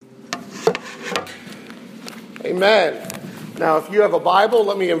Amen. Now, if you have a Bible,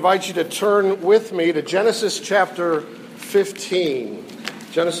 let me invite you to turn with me to Genesis chapter 15.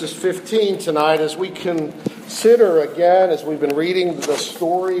 Genesis 15 tonight as we consider again, as we've been reading the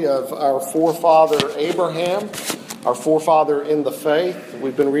story of our forefather Abraham, our forefather in the faith.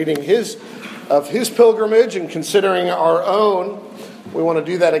 We've been reading his pilgrimage and considering our own. We want to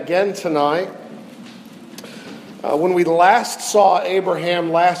do that again tonight. When we last saw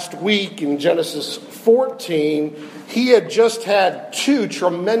Abraham last week in Genesis 14, he had just had two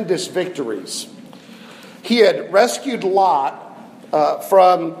tremendous victories. He had rescued Lot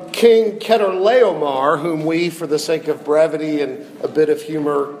from King Chedorlaomer, whom we, for the sake of brevity and a bit of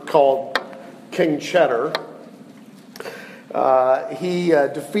humor, called King Cheddar. He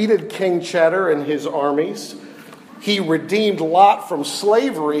defeated King Cheddar and his armies. He redeemed Lot from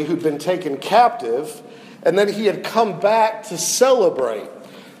slavery, who'd been taken captive. And then he had come back to celebrate,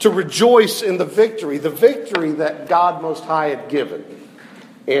 to rejoice in the victory that God Most High had given,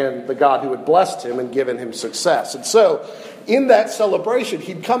 and the God who had blessed him and given him success. And so, in that celebration,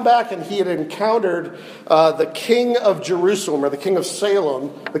 he'd come back and he had encountered the king of Jerusalem, or the king of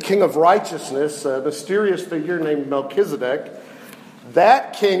Salem, the king of righteousness, a mysterious figure named Melchizedek.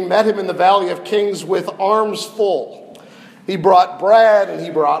 That king met him in the Valley of Kings with arms full. He brought bread and he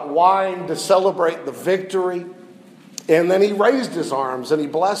brought wine to celebrate the victory. And then he raised his arms and he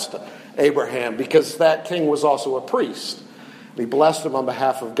blessed Abraham because that king was also a priest. He blessed him on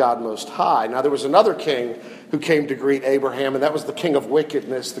behalf of God Most High. Now there was another king who came to greet Abraham, and that was the king of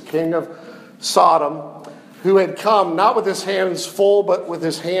wickedness, the king of Sodom, who had come not with his hands full but with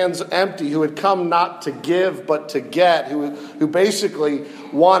his hands empty, who had come not to give but to get, who basically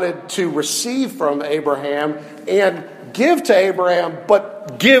wanted to receive from Abraham and give to Abraham,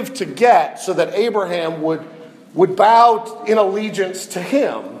 but give to get, so that Abraham would bow in allegiance to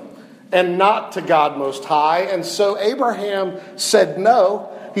him and not to God Most High. And so Abraham said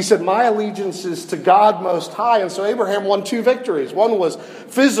no. He said, my allegiance is to God Most High. And so Abraham won two victories. One was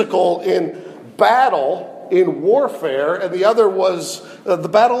physical in battle, in warfare, and the other was the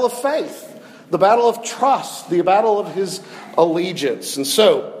battle of faith, the battle of trust, the battle of his allegiance. And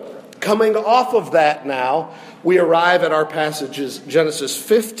so, coming off of that now, we arrive at our passages, Genesis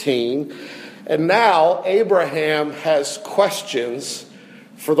 15, and now Abraham has questions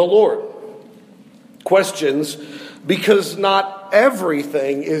for the Lord. Questions because not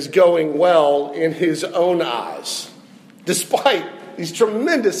everything is going well in his own eyes, despite these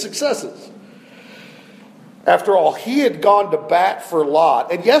tremendous successes. After all, he had gone to bat for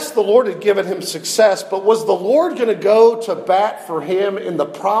Lot. And yes, the Lord had given him success, but was the Lord going to go to bat for him in the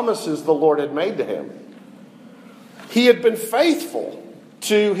promises the Lord had made to him? He had been faithful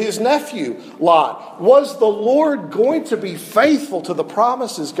to his nephew, Lot. Was the Lord going to be faithful to the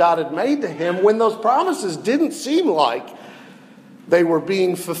promises God had made to him when those promises didn't seem like they were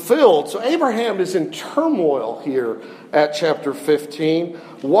being fulfilled? So Abraham is in turmoil here at chapter 15,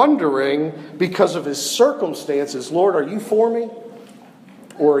 wondering because of his circumstances, Lord, are you for me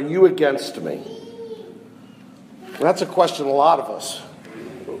or are you against me? And that's a question a lot of us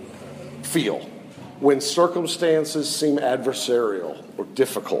feel when circumstances seem adversarial or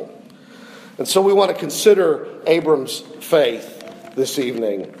difficult. And so we want to consider Abram's faith this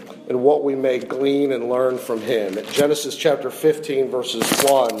evening and what we may glean and learn from him. At Genesis chapter 15, verses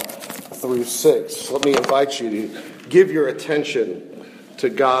 1 through 6. Let me invite you to give your attention to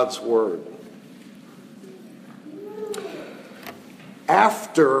God's word.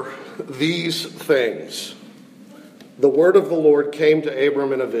 After these things, the word of the Lord came to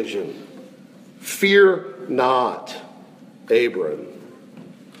Abram in a vision. Fear not, Abram.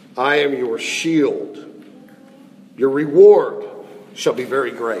 I am your shield. Your reward shall be very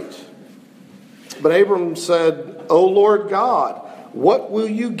great. But Abram said, O Lord God, what will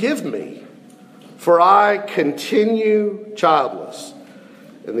you give me? For I continue childless,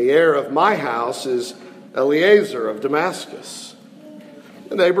 and the heir of my house is Eliezer of Damascus.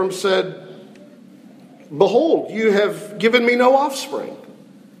 And Abram said, Behold, you have given me no offspring,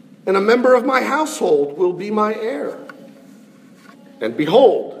 and a member of my household will be my heir. And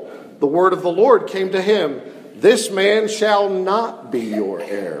behold, the word of the Lord came to him, This man shall not be your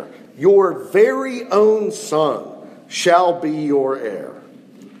heir. Your very own son shall be your heir.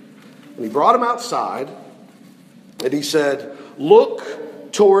 And he brought him outside, and he said,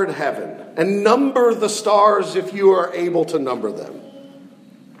 Look toward heaven, and number the stars if you are able to number them.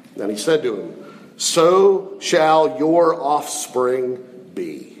 And he said to him, So shall your offspring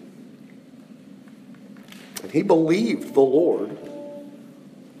be. And he believed the Lord,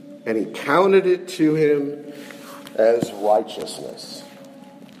 and he counted it to him as righteousness.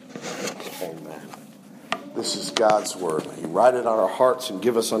 Amen. This is God's word. He write it on our hearts and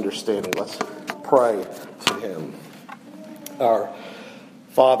give us understanding. Let's pray to him. Our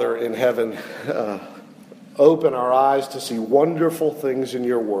Father in heaven, open our eyes to see wonderful things in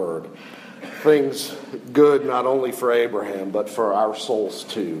your word. Things good not only for Abraham, but for our souls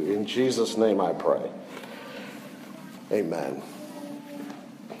too. In Jesus' name I pray. Amen.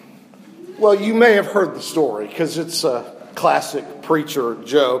 Well, you may have heard the story because it's a classic preacher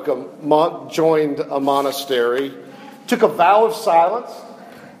joke. A monk joined a monastery, took a vow of silence,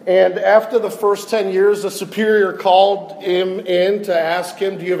 and after the first 10 years, the superior called him in to ask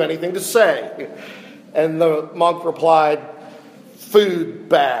him, "Do you have anything to say?" And the monk replied, "Food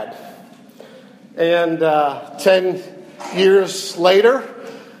bad." And 10 years later,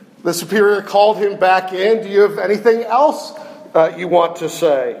 the superior called him back in. "Do you have anything else you want to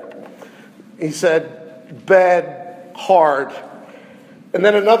say?" He said, "Bed hard." And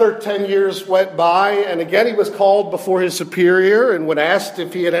then another 10 years went by, and again he was called before his superior, and when asked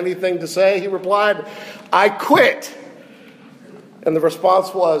if he had anything to say, he replied, "I quit." And the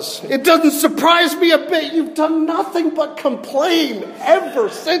response was, "It doesn't surprise me a bit. You've done nothing but complain ever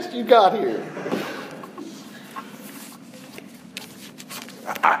since you got here."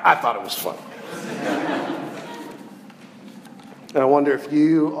 I thought it was funny. And I wonder if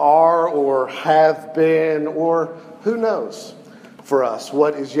you are or have been, or who knows for us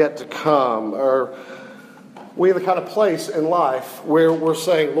what is yet to come. Are we in the kind of place in life where we're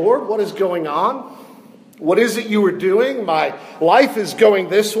saying, "Lord, what is going on? What is it you are doing? My life is going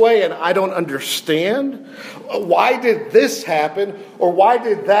this way and I don't understand. Why did this happen? Or why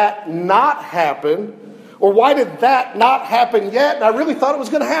did that not happen? Or why did that not happen yet? And I really thought it was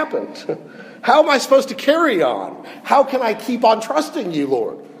going to happen. How am I supposed to carry on? How can I keep on trusting you,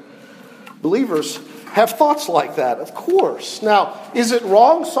 Lord?" Believers have thoughts like that, of course. Now, is it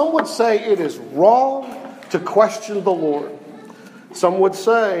wrong? Some would say it is wrong to question the Lord. Some would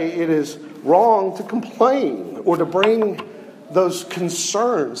say it is wrong to complain or to bring those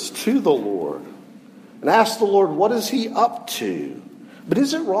concerns to the Lord and ask the Lord, what is he up to? But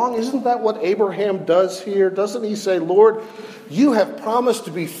is it wrong? Isn't that what Abraham does here? Doesn't he say, "Lord, you have promised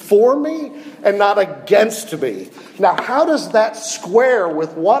to be for me and not against me"? Now, how does that square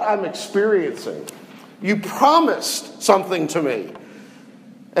with what I'm experiencing? You promised something to me,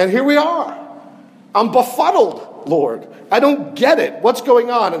 and here we are. I'm befuddled, Lord. I don't get it. What's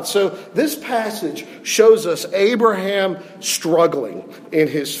going on? And so this passage shows us Abraham struggling in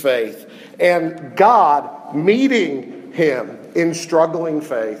his faith and God meeting him in struggling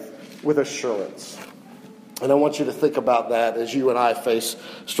faith with assurance. And I want you to think about that as you and I face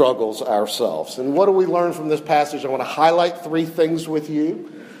struggles ourselves. And what do we learn from this passage? I want to highlight 3 things with you.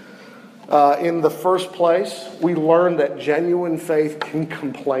 In the first place, we learn that genuine faith can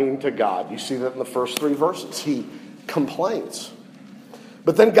complain to God. You see that in the first 3 verses. He complains.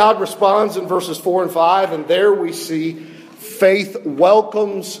 But then God responds in verses 4 and 5, and there we see faith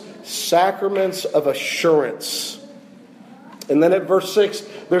welcomes sacraments of assurance. And then at verse 6,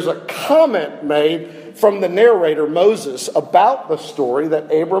 there's a comment made from the narrator, Moses, about the story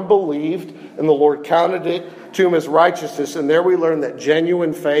that Abram believed and the Lord counted it to him as righteousness. And there we learn that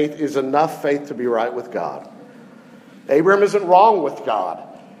genuine faith is enough faith to be right with God. Abram isn't wrong with God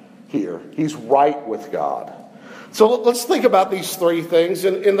here. He's right with God. So let's think about these 3 things.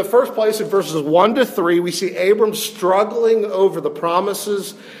 In the first place, in verses 1 to 3, we see Abram struggling over the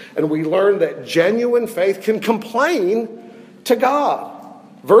promises, and we learn that genuine faith can complain to God.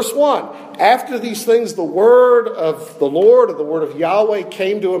 Verse 1, after these things, the word of the Lord, or the word of Yahweh,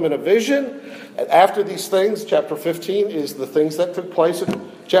 came to him in a vision. And after these things, chapter 15 is the things that took place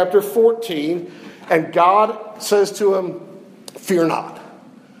in chapter 14. And God says to him, "Fear not.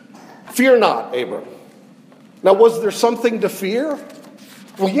 Fear not, Abram." Now, was there something to fear?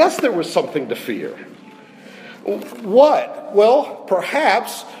 Well, yes, there was something to fear. What? Well,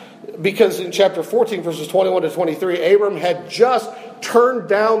 perhaps because in chapter 14, verses 21 to 23, Abram had just turned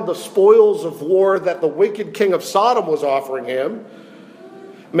down the spoils of war that the wicked king of Sodom was offering him.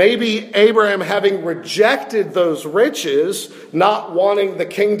 Maybe Abraham, having rejected those riches, not wanting the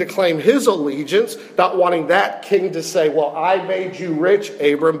king to claim his allegiance, not wanting that king to say, "Well, I made you rich,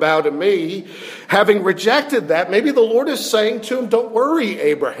 Abram, bow to me." Having rejected that, maybe the Lord is saying to him, "Don't worry,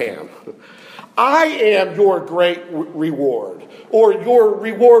 Abraham. I am your great reward." Or your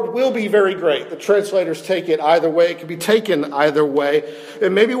reward will be very great. The translators take it either way. It can be taken either way.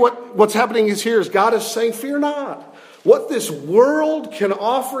 And maybe what's happening is here is God is saying, fear not. What this world can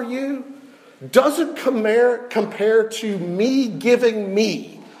offer you doesn't compare to me giving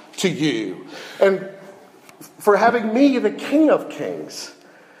me to you. And for having me, the King of Kings,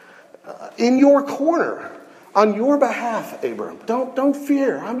 in your corner. on your behalf, Abram. Don't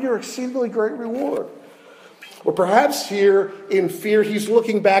fear. I'm your exceedingly great reward. Or perhaps here in fear, he's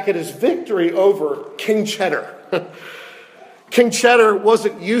looking back at his victory over King Cheddar. King Cheddar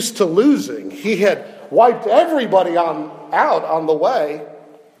wasn't used to losing. He had wiped everybody out on the way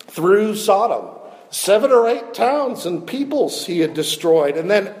through Sodom. 7 or 8 towns and peoples he had destroyed.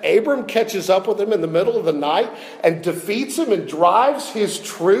 And then Abram catches up with him in the middle of the night and defeats him and drives his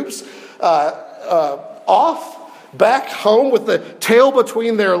troops off back home with the tail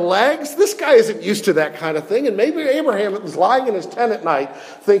between their legs. This guy isn't used to that kind of thing. And maybe Abraham was lying in his tent at night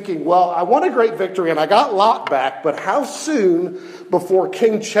thinking, well, I won a great victory and I got Lot back, but how soon before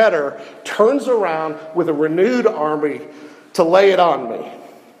King Cheddar turns around with a renewed army to lay it on me?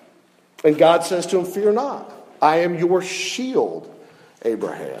 And God says to him, fear not. I am your shield,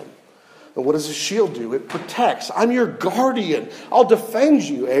 Abraham. And what does a shield do? It protects. I'm your guardian. I'll defend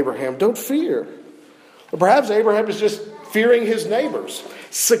you, Abraham. Don't fear. Or perhaps Abraham is just fearing his neighbors.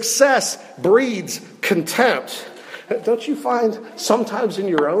 Success breeds contempt. Don't you find sometimes in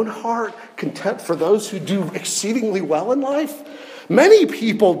your own heart contempt for those who do exceedingly well in life? Many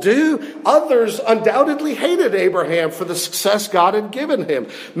people do. Others undoubtedly hated Abraham for the success God had given him.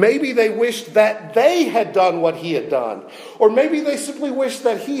 Maybe they wished that they had done what he had done. Or maybe they simply wished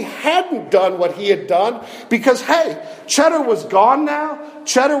that he hadn't done what he had done because, hey, Cheddar was gone now.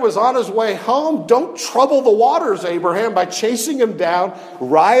 Cheddar was on his way home. Don't trouble the waters, Abraham, by chasing him down,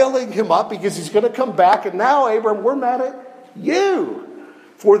 riling him up because he's going to come back. And now, Abraham, we're mad at you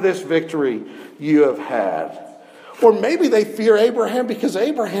for this victory you have had. Or maybe they fear Abraham because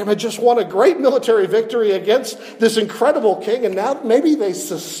Abraham had just won a great military victory against this incredible king. And now maybe they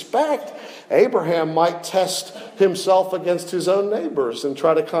suspect Abraham might test himself against his own neighbors and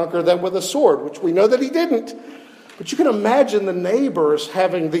try to conquer them with a sword, which we know that he didn't. But you can imagine the neighbors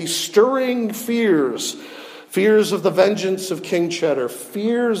having these stirring fears of the vengeance of King Cheddar,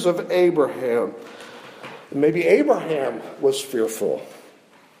 fears of Abraham. And maybe Abraham was fearful.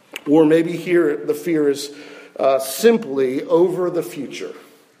 Or maybe here the fear is simply over the future.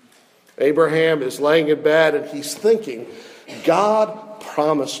 Abraham is laying in bed and he's thinking, God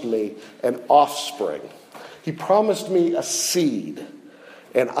promised me an offspring. He promised me a seed.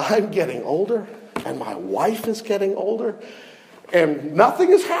 And I'm getting older and my wife is getting older and nothing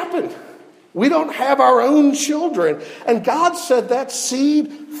has happened. We don't have our own children. And God said that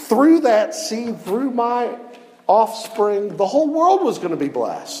seed, through my offspring, the whole world was going to be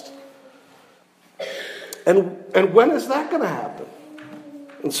blessed. And when is that going to happen?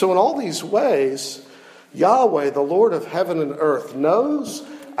 And so in all these ways, Yahweh, the Lord of heaven and earth, knows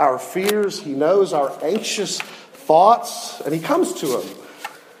our fears. He knows our anxious thoughts, and he comes to them.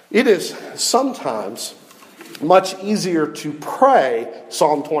 It is sometimes much easier to pray,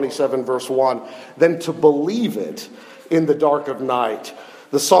 Psalm 27, verse 1, than to believe it in the dark of night.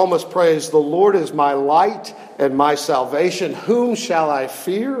 The psalmist prays, the Lord is my light and my salvation. Whom shall I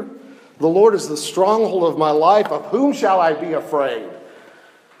fear? The Lord is the stronghold of my life. Of whom shall I be afraid?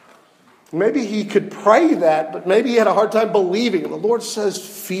 Maybe he could pray that, but maybe he had a hard time believing. The Lord says,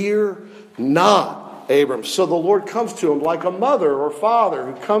 fear not, Abram. So the Lord comes to him like a mother or father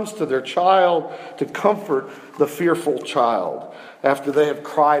who comes to their child to comfort the fearful child after they have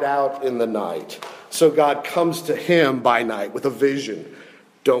cried out in the night. So God comes to him by night with a vision.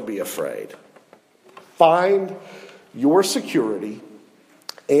 Don't be afraid. Find your security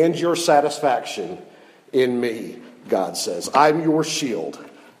and your satisfaction in me, God says. I'm your shield.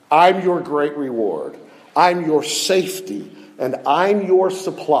 I'm your great reward. I'm your safety. And I'm your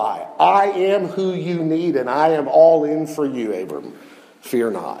supply. I am who you need, and I am all in for you, Abram.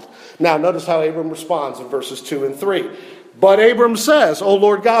 Fear not. Now, notice how Abram responds in verses 2 and 3. But Abram says, O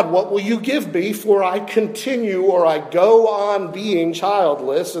Lord God, what will you give me? For I continue, or I go on being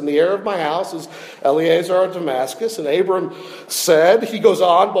childless, and the heir of my house is Eliezer of Damascus. And Abram said, he goes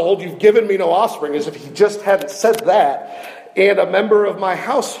on, behold, you've given me no offspring, as if he just hadn't said that. And a member of my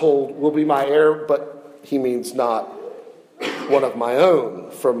household will be my heir, but he means not one of my own,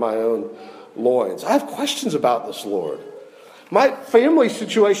 from my own loins. I have questions about this, Lord. My family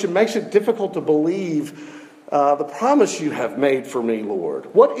situation makes it difficult to believe the promise you have made for me,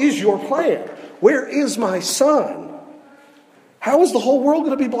 Lord. What is your plan? Where is my son? How is the whole world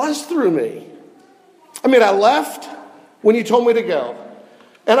going to be blessed through me? I mean, I left when you told me to go.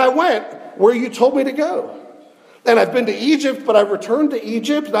 And I went where you told me to go. And I've been to Egypt, but I returned to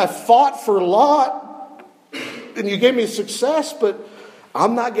Egypt. And I fought for Lot. And you gave me success, but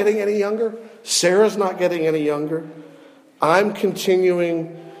I'm not getting any younger. Sarah's not getting any younger. I'm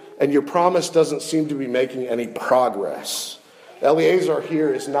continuing, and your promise doesn't seem to be making any progress. Eliezer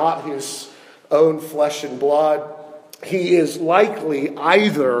here is not his own flesh and blood. He is likely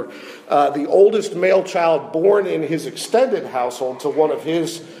either the oldest male child born in his extended household to one of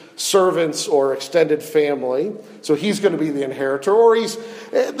his servants or extended family, so he's going to be the inheritor, or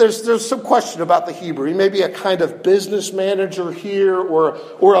there's some question about the Hebrew. He may be a kind of business manager here, or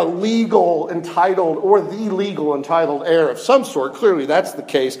a legal entitled, or the legal entitled heir of some sort. Clearly that's the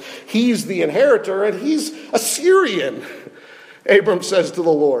case. He's the inheritor, and he's a Syrian, Abram says to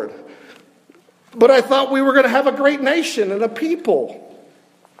the Lord. But I thought we were going to have a great nation and a people.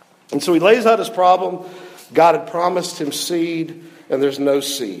 And so he lays out his problem. God had promised him seed, and there's no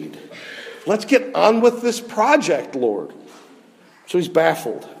seed. Let's get on with this project, Lord. So he's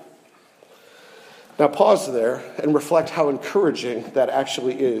baffled. Now pause there and reflect how encouraging that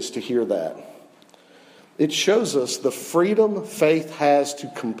actually is to hear that. It shows us the freedom faith has to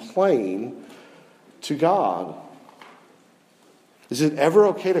complain to God. Is it ever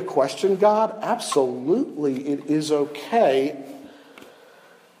okay to question God? Absolutely, it is okay.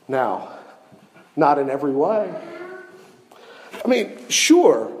 Now, not in every way. I mean,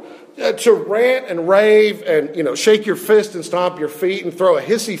 sure, to rant and rave and, shake your fist and stomp your feet and throw a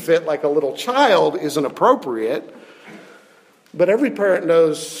hissy fit like a little child isn't appropriate. But every parent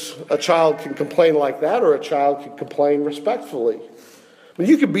knows a child can complain like that, or a child can complain respectfully. I mean,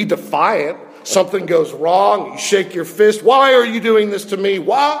 you can be defiant. Something goes wrong, you shake your fist. Why are you doing this to me?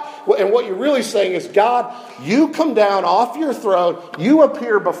 Why? And what you're really saying is, God, you come down off your throne, you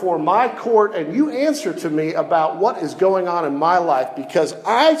appear before my court, and you answer to me about what is going on in my life, because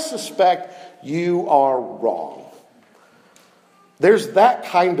I suspect you are wrong. There's that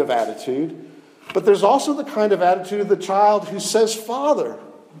kind of attitude, but there's also the kind of attitude of the child who says, Father,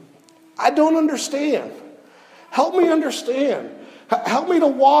 I don't understand. Help me understand. Help me to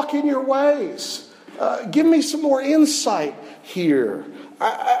walk in your ways. Give me some more insight here.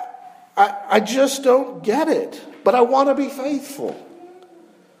 I just don't get it, but I want to be faithful.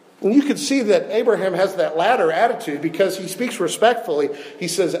 And you can see that Abraham has that latter attitude because he speaks respectfully. He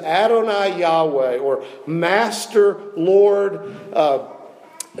says, Adonai Yahweh, or Master, Lord.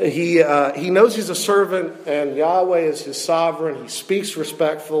 He knows he's a servant and Yahweh is his sovereign. He speaks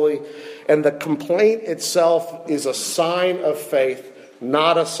respectfully. And the complaint itself is a sign of faith,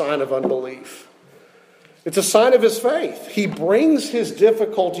 not a sign of unbelief. It's a sign of his faith. He brings his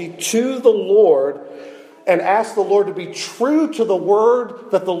difficulty to the Lord and asks the Lord to be true to the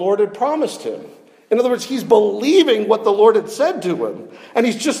word that the Lord had promised him. In other words, he's believing what the Lord had said to him, and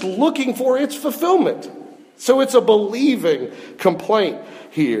he's just looking for its fulfillment. So it's a believing complaint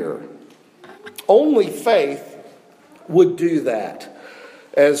here. Only faith would do that.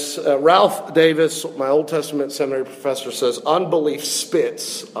 As Ralph Davis, my Old Testament seminary professor, says, unbelief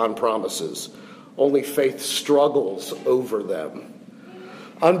spits on promises. Only faith struggles over them.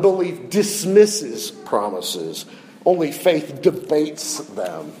 Unbelief dismisses promises. Only faith debates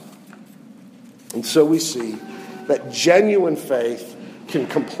them. And so we see that genuine faith can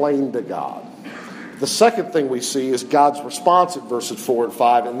complain to God. The second thing we see is God's response at verses 4 and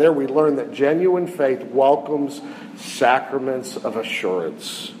 5. And there we learn that genuine faith welcomes sacraments of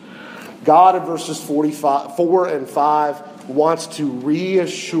assurance. God in verses 4 and 5 wants to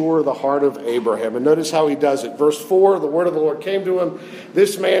reassure the heart of Abraham. And notice how he does it. Verse 4, the word of the Lord came to him.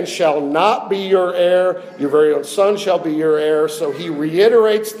 This man shall not be your heir. Your very own son shall be your heir. So he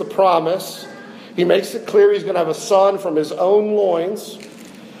reiterates the promise. He makes it clear he's going to have a son from his own loins.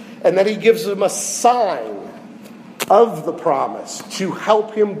 And then he gives him a sign of the promise to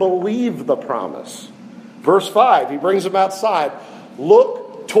help him believe the promise. Verse 5, he brings him outside.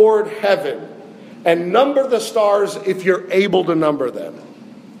 Look toward heaven and number the stars if you're able to number them.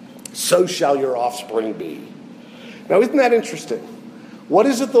 So shall your offspring be. Now, isn't that interesting? What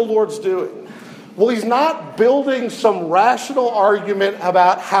is it the Lord's doing? Well, he's not building some rational argument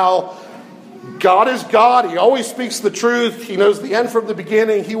about how God is God. He always speaks the truth. He knows the end from the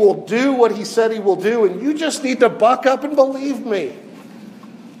beginning. He will do what he said he will do, and you just need to buck up and believe me.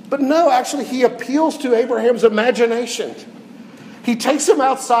 But no, actually, he appeals to Abraham's imagination. He takes him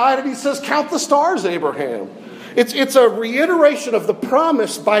outside and he says, count the stars, Abraham. It's a reiteration of the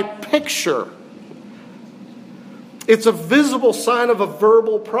promise by picture. It's a visible sign of a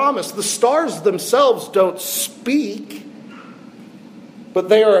verbal promise. The stars themselves don't speak, but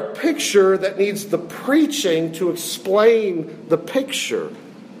they are a picture that needs the preaching to explain the picture.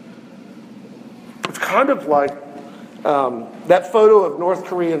 It's kind of like that photo of North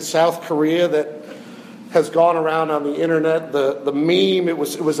Korea and South Korea that has gone around on the internet. The meme. It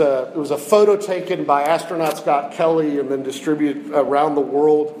was a photo taken by astronaut Scott Kelly and then distributed around the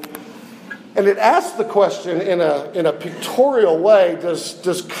world. And it asks the question in a pictorial way,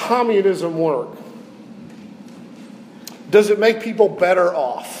 does communism work? Does it make people better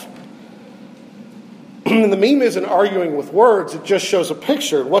off? And the meme isn't arguing with words, it just shows a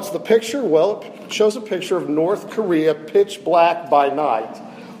picture. What's the picture? Well, it shows a picture of North Korea pitch black by night,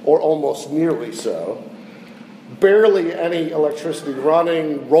 or almost nearly so. Barely any electricity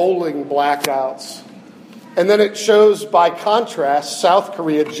running, rolling blackouts. And then it shows, by contrast, South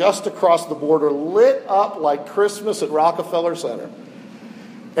Korea just across the border, lit up like Christmas at Rockefeller Center.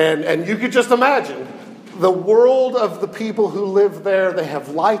 And you could just imagine the world of the people who live there. They have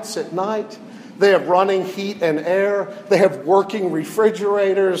lights at night. They have running heat and air. They have working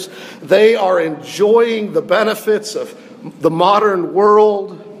refrigerators. They are enjoying the benefits of the modern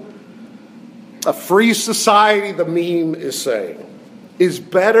world. A free society, the meme is saying, is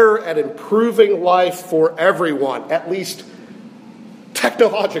better at improving life for everyone, at least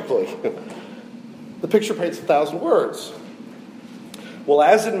technologically. The picture paints 1,000 words. Well,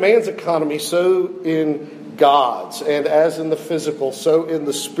 as in man's economy, so in God's, and as in the physical, so in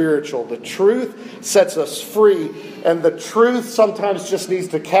the spiritual. The truth sets us free, and the truth sometimes just needs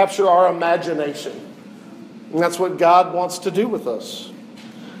to capture our imagination. And that's what God wants to do with us.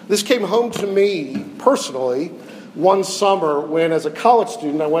 This came home to me personally one summer when, as a college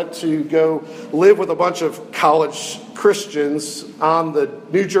student, I went to go live with a bunch of college Christians on the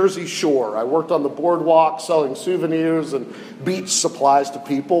New Jersey shore. I worked on the boardwalk selling souvenirs and beach supplies to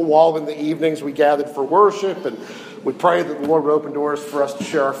people, while in the evenings we gathered for worship and we prayed that the Lord would open doors for us to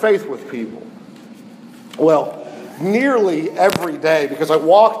share our faith with people. Well, nearly every day, because I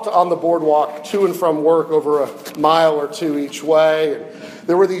walked on the boardwalk to and from work over a mile or two each way, and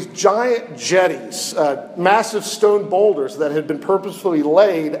there were these giant jetties, massive stone boulders that had been purposefully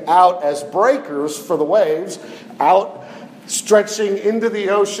laid out as breakers for the waves, out stretching into the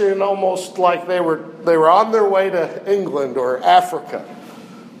ocean almost like they were on their way to England or Africa.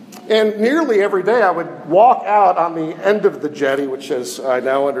 And nearly every day I would walk out on the end of the jetty, which, as I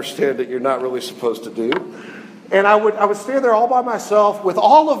now understand that you're not really supposed to do. And I would stand there all by myself with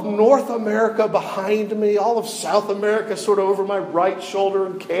all of North America behind me, all of South America sort of over my right shoulder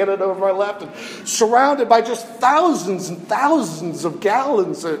and Canada over my left, and surrounded by just thousands and thousands of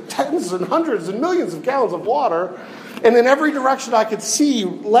gallons, tens and hundreds and millions of gallons of water. And in every direction I could see,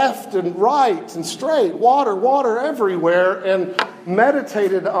 left and right and straight, water, water everywhere, and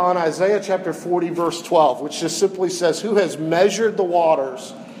meditated on Isaiah chapter 40, verse 12, which just simply says, "Who has measured the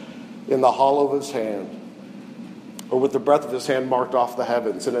waters in the hollow of his hand, or with the breath of his hand marked off the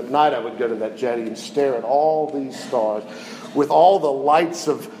heavens?" And at night I would go to that jetty and stare at all these stars with all the lights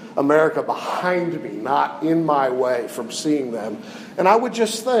of America behind me, not in my way from seeing them. And I would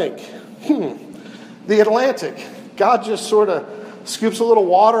just think, the Atlantic, God just sort of scoops a little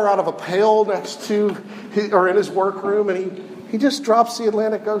water out of a pail next to or in his workroom, and he just drops the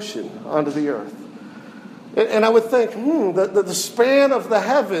Atlantic Ocean onto the earth. And I would think, the span of the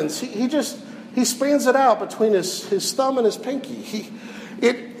heavens, he spans it out between his thumb and his pinky.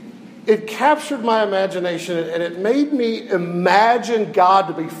 It captured my imagination, and it made me imagine God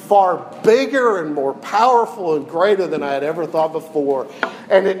to be far bigger and more powerful and greater than I had ever thought before.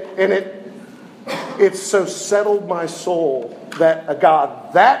 And it so settled my soul that a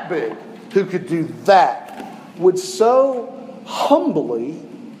God that big, who could do that, would so humbly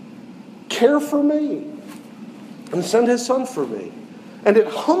care for me and send his son for me. And it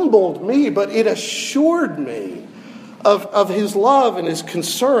humbled me, but it assured me of his love and his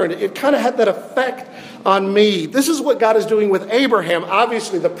concern. It kind of had that effect on me. This is what God is doing with Abraham.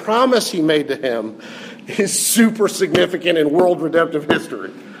 Obviously, the promise he made to him is super significant in world redemptive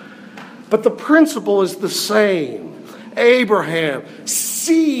history. But the principle is the same. Abraham,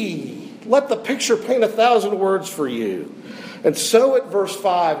 see, let the picture paint 1,000 words for you. And so at verse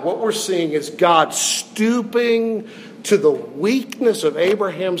 5, what we're seeing is God stooping to the weakness of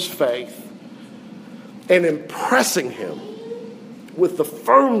Abraham's faith and impressing him with the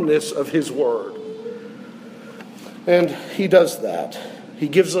firmness of his word. And he does that. He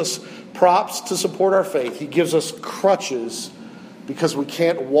gives us props to support our faith. He gives us crutches because we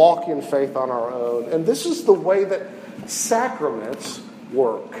can't walk in faith on our own. And this is the way that sacraments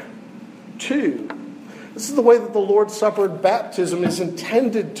work, too. This is the way that the Lord's Supper and baptism is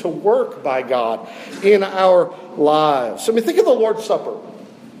intended to work by God in our lives. I mean, think of the Lord's Supper.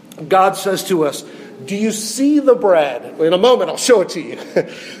 God says to us, do you see the bread? In a moment, I'll show it to you.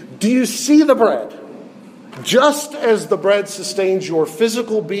 Do you see the bread? Just as the bread sustains your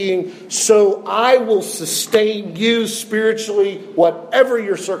physical being, so I will sustain you spiritually, whatever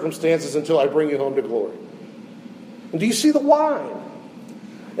your circumstances, until I bring you home to glory. And do you see the wine?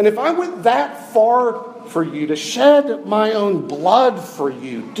 And if I went that far for you, to shed my own blood for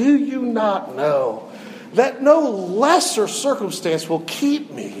you, do you not know that no lesser circumstance will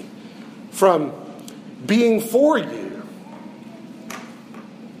keep me from being for you?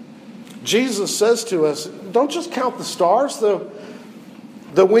 Jesus says to us, don't just count the stars, though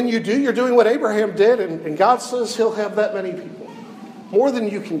when you do, you're doing what Abraham did, and God says he'll have that many people, more than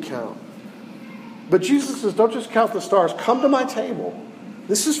you can count. But Jesus says, don't just count the stars, come to my table.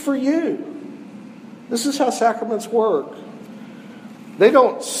 This is for you. This is how sacraments work. They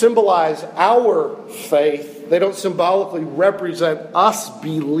don't symbolize our faith. They don't symbolically represent us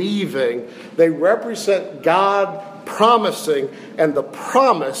believing. They represent God promising and the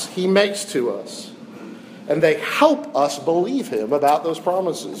promise he makes to us. And they help us believe him about those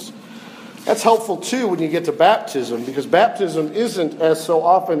promises. That's helpful too when you get to baptism, because baptism isn't, as so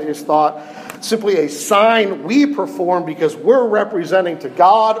often is thought, simply a sign we perform because we're representing to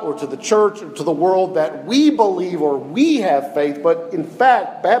God or to the church or to the world that we believe or we have faith. But in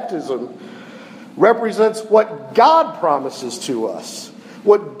fact, baptism represents what God promises to us,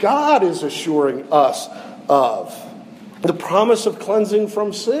 what God is assuring us of. The promise of cleansing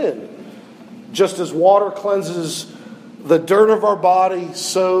from sin. Just as water cleanses the dirt of our body,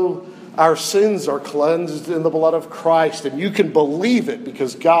 so our sins are cleansed in the blood of Christ. And you can believe it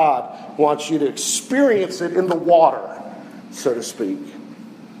because God wants you to experience it in the water, so to speak.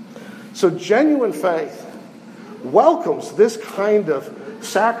 So genuine faith welcomes this kind of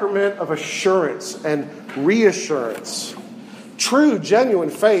sacrament of assurance and reassurance. True, genuine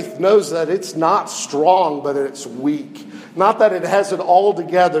faith knows that it's not strong, but it's weak. Not that it has it all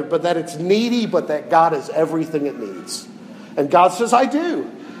together, but that it's needy, but that God has everything it needs. And God says, I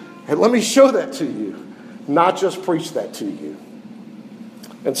do. And let me show that to you, not just preach that to you.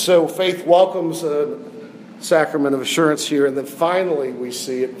 And so faith welcomes a sacrament of assurance here. And then finally we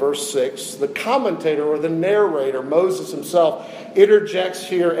see at verse 6, the commentator or the narrator, Moses himself, interjects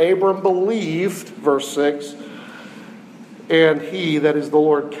here, Abram believed, verse 6, and he, that is the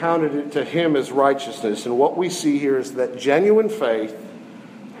Lord, counted it to him as righteousness. And what we see here is that genuine faith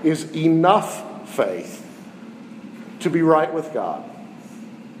is enough faith to be right with God.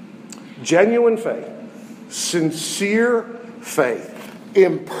 Genuine faith, sincere faith,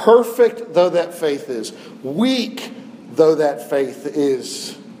 imperfect though that faith is, weak though that faith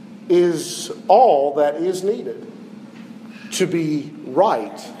is all that is needed to be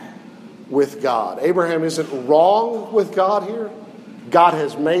right with God. Abraham isn't wrong with God here. God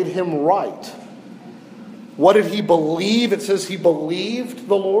has made him right. What did he believe? It says he believed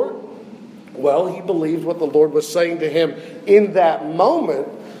the Lord. Well, he believed what the Lord was saying to him in that moment.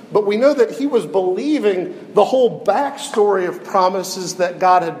 But we know that he was believing the whole backstory of promises that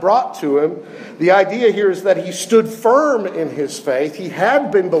God had brought to him. The idea here is that he stood firm in his faith. He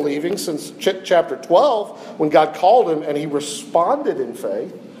had been believing since chapter 12 when God called him and he responded in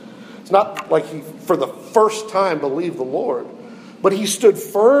faith. It's not like he, for the first time, believed the Lord. But he stood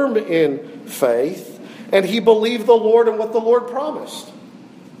firm in faith and he believed the Lord and what the Lord promised.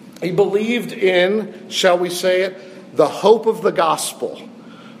 He believed in, shall we say it, the hope of the gospel.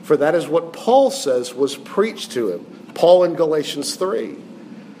 For that is what Paul says was preached to him. Paul in Galatians 3.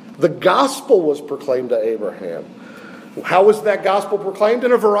 The gospel was proclaimed to Abraham. How was that gospel proclaimed?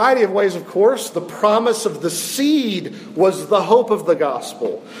 In a variety of ways, of course. The promise of the seed was the hope of the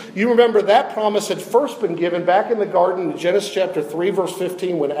gospel. You remember that promise had first been given back in the garden in Genesis chapter 3, verse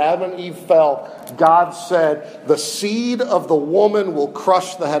 15, when Adam and Eve fell. God said, the seed of the woman will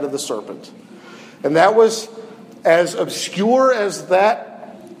crush the head of the serpent. And that was, as obscure as that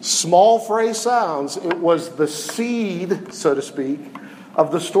small phrase sounds, it was the seed, so to speak,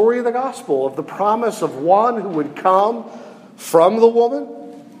 of the story of the gospel, of the promise of one who would come from the woman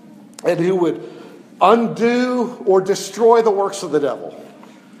and who would undo or destroy the works of the devil,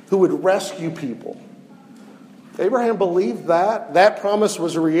 who would rescue people. Abraham believed that. That promise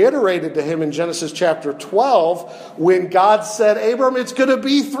was reiterated to him in Genesis chapter 12 when God said, Abram, it's going to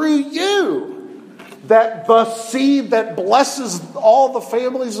be through you that the seed that blesses all the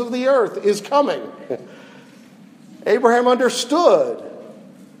families of the earth is coming. Abraham understood,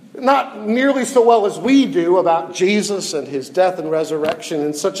 not nearly so well as we do, about Jesus and his death and resurrection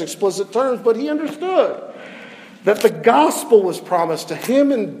in such explicit terms, but he understood that the gospel was promised to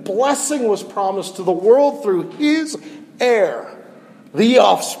him and blessing was promised to the world through his heir, the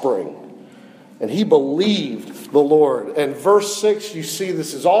offspring. And he believed the Lord. And verse 6, you see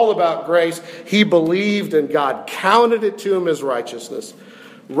this is all about grace. He believed and God counted it to him as righteousness.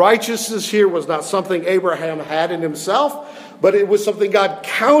 Righteousness here was not something Abraham had in himself, but it was something God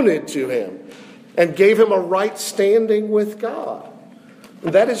counted to him and gave him a right standing with God.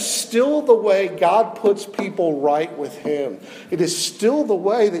 And that is still the way God puts people right with him. It is still the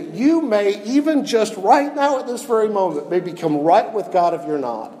way that you may, even just right now at this very moment, may become right with God if you're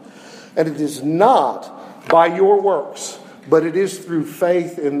not. And it is not by your works, but it is through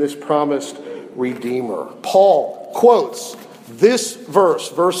faith in this promised Redeemer. Paul quotes this verse,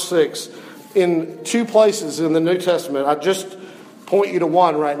 verse 6, in two places in the New Testament. I just point you to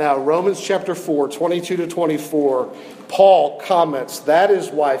one right now. Romans chapter 4, 22 to 24. Paul comments, that is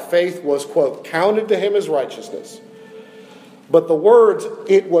why faith was, quote, counted to him as righteousness. But the words,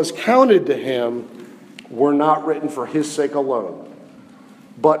 it was counted to him, were not written for his sake alone,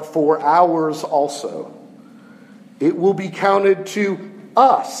 but for ours also. It will be counted to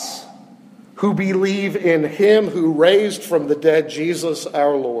us who believe in him who raised from the dead Jesus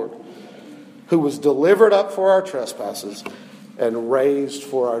our Lord, who was delivered up for our trespasses and raised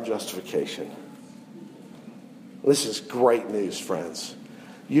for our justification. This is great news, friends.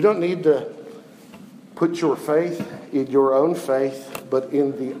 You don't need to put your faith in your own faith, but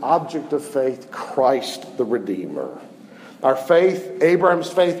in the object of faith, Christ the Redeemer. Our faith, Abraham's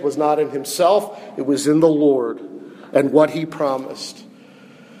faith, was not in himself. It was in the Lord and what he promised.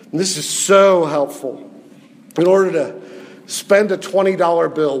 And this is so helpful. In order to spend a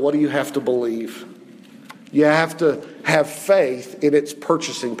 $20 bill, what do you have to believe? You have to have faith in its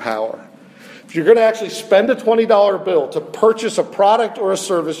purchasing power. If you're going to actually spend a $20 bill to purchase a product or a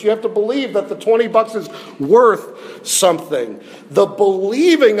service, you have to believe that the $20 is worth something. The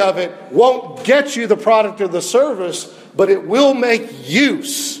believing of it won't get you the product or the service, but it will make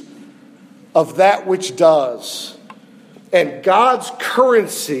use of that which does. And God's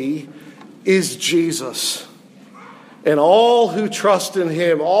currency is Jesus. And all who trust in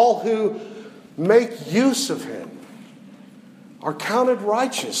him, all who make use of him, are counted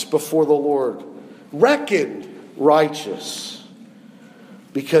righteous before the Lord, reckoned righteous,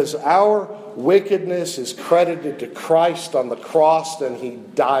 because our wickedness is credited to Christ on the cross and he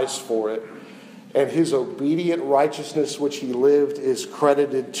dies for it, and his obedient righteousness which he lived is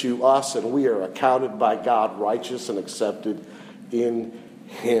credited to us, and we are accounted by God righteous and accepted in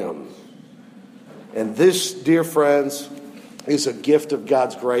him. And this, dear friends, is a gift of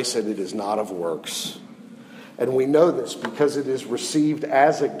God's grace, and it is not of works. And we know this because it is received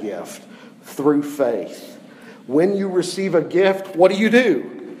as a gift through faith. When you receive a gift, what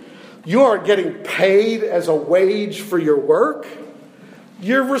do? You aren't getting paid as a wage for your work.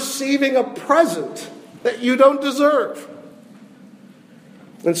 You're receiving a present that you don't deserve.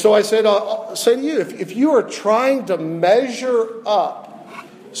 And so I said, I'll say to you, if you are trying to measure up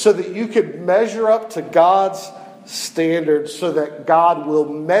so that you could measure up to God's standards, so that God will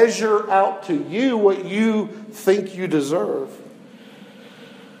measure out to you what you think you deserve,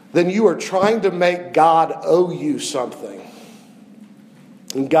 then you are trying to make God owe you something.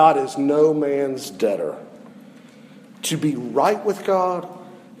 And God is no man's debtor. To be right with God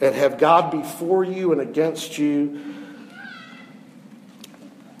and have God be for you and against you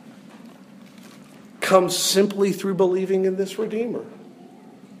comes simply through believing in this Redeemer.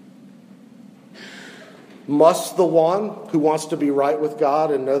 Must the one who wants to be right with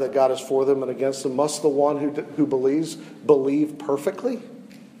God and know that God is for them and against them, must the one who believes believe perfectly?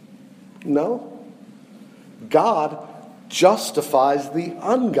 No. God justifies the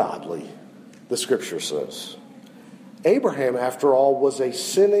ungodly, the scripture says. Abraham, after all, was a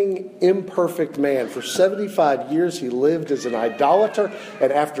sinning, imperfect man. For 75 years he lived as an idolater,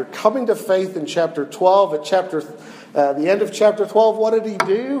 and after coming to faith in chapter 12, at the end of chapter 12, what did he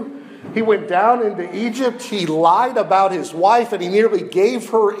do? He went down into Egypt, he lied about his wife, and he nearly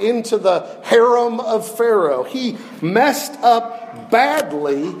gave her into the harem of Pharaoh. He messed up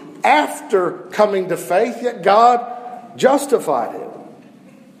badly after coming to faith, yet God justified him.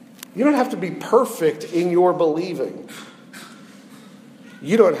 You don't have to be perfect in your believing.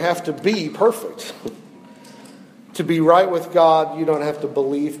 You don't have to be perfect. To be right with God, you don't have to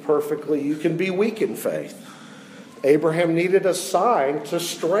believe perfectly. You can be weak in faith. Abraham needed a sign to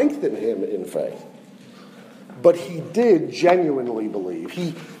strengthen him in faith. But he did genuinely believe.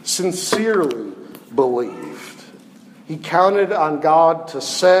 He sincerely believed. He counted on God to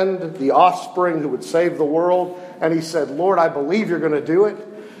send the offspring who would save the world. And he said, Lord, I believe you're going to do it.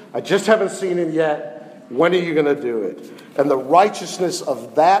 I just haven't seen it yet. When are you going to do it? And the righteousness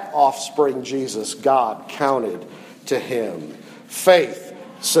of that offspring, Jesus, God counted to him. Faith,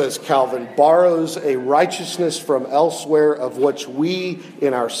 says Calvin, borrows a righteousness from elsewhere of which we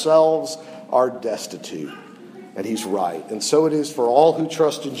in ourselves are destitute. And he's right. And so it is for all who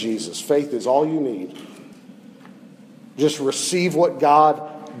trust in Jesus. Faith is all you need. Just receive what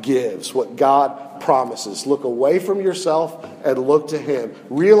God gives, what God promises. Look away from yourself and look to Him.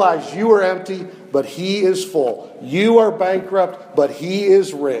 Realize you are empty, but He is full. You are bankrupt, but He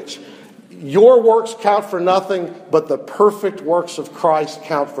is rich. Your works count for nothing, but the perfect works of Christ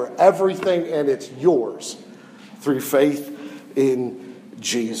count for everything, and it's yours through faith in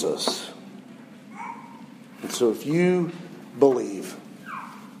Jesus. And so if you believe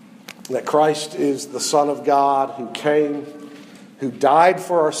that Christ is the Son of God who came, who died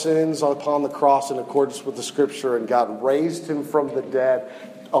for our sins upon the cross in accordance with the Scripture, and God raised Him from the dead,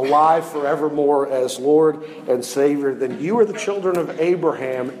 alive forevermore as Lord and Savior, then you are the children of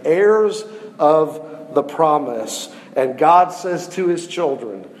Abraham, heirs of the promise. And God says to His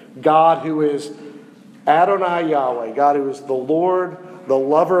children, God who is Adonai Yahweh, God who is the Lord, the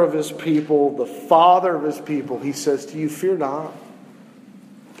lover of His people, the Father of His people, He says to you, fear not.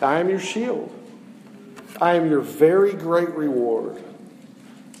 I am your shield. I am your very great reward.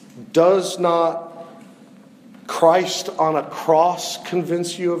 Does not Christ on a cross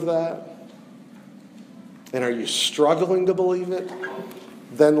convince you of that? And are you struggling to believe it?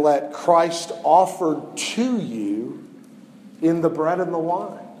 Then let Christ offered to you in the bread and the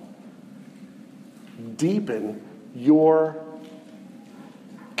wine deepen your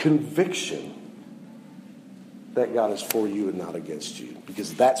conviction that God is for you and not against you.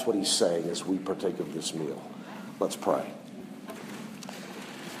 Because that's what He's saying as we partake of this meal. Let's pray.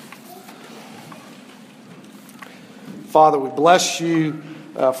 Father, we bless you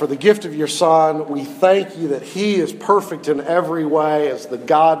for the gift of your Son. We thank you that He is perfect in every way. As the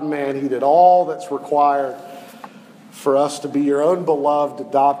God-man, He did all that's required for us to be your own beloved,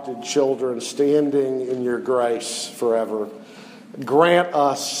 adopted children, standing in your grace forever. Grant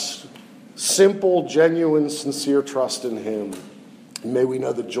us simple, genuine, sincere trust in Him. May we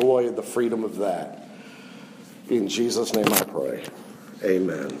know the joy and the freedom of that. In Jesus' name I pray.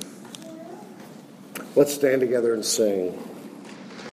 Amen. Let's stand together and sing.